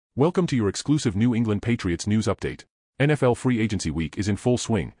Welcome to your exclusive New England Patriots news update. NFL free agency week is in full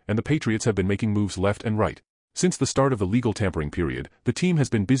swing, and the Patriots have been making moves left and right. Since the start of the legal tampering period, the team has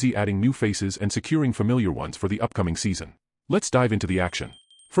been busy adding new faces and securing familiar ones for the upcoming season. Let's dive into the action.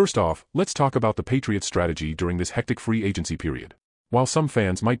 First off, let's talk about the Patriots' strategy during this hectic free agency period. While some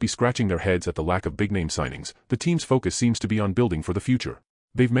fans might be scratching their heads at the lack of big-name signings, the team's focus seems to be on building for the future.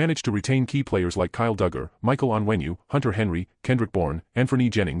 They've managed to retain key players like Kyle Duggar, Michael Onwenu, Hunter Henry, Kendrick Bourne, Anthony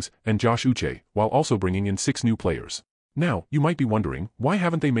Jennings, and Josh Uche, while also bringing in 6 new players. Now, you might be wondering, why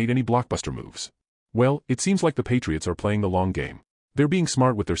haven't they made any blockbuster moves? Well, it seems like the Patriots are playing the long game. They're being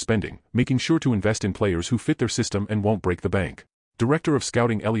smart with their spending, making sure to invest in players who fit their system and won't break the bank. Director of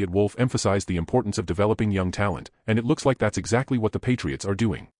Scouting Elliott Wolf emphasized the importance of developing young talent, and it looks like that's exactly what the Patriots are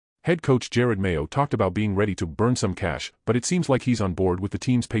doing. Head coach Jared Mayo talked about being ready to burn some cash, but it seems like he's on board with the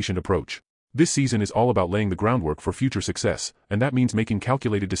team's patient approach. This season is all about laying the groundwork for future success, and that means making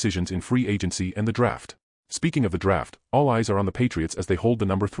calculated decisions in free agency and the draft. Speaking of the draft, all eyes are on the Patriots as they hold the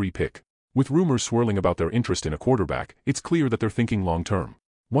number 3 pick. With rumors swirling about their interest in a quarterback, it's clear that they're thinking long-term.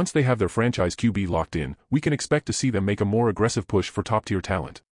 Once they have their franchise QB locked in, we can expect to see them make a more aggressive push for top-tier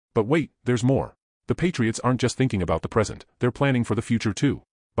talent. But wait, there's more. The Patriots aren't just thinking about the present, they're planning for the future too.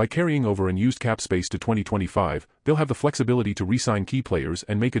 By carrying over unused cap space to 2025, they'll have the flexibility to re-sign key players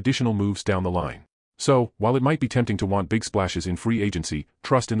and make additional moves down the line. So, while it might be tempting to want big splashes in free agency,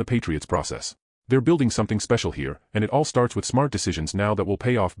 trust in the Patriots process. They're building something special here, and it all starts with smart decisions now that will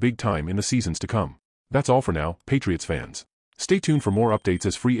pay off big time in the seasons to come. That's all for now, Patriots fans. Stay tuned for more updates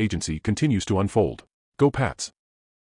as free agency continues to unfold. Go Pats!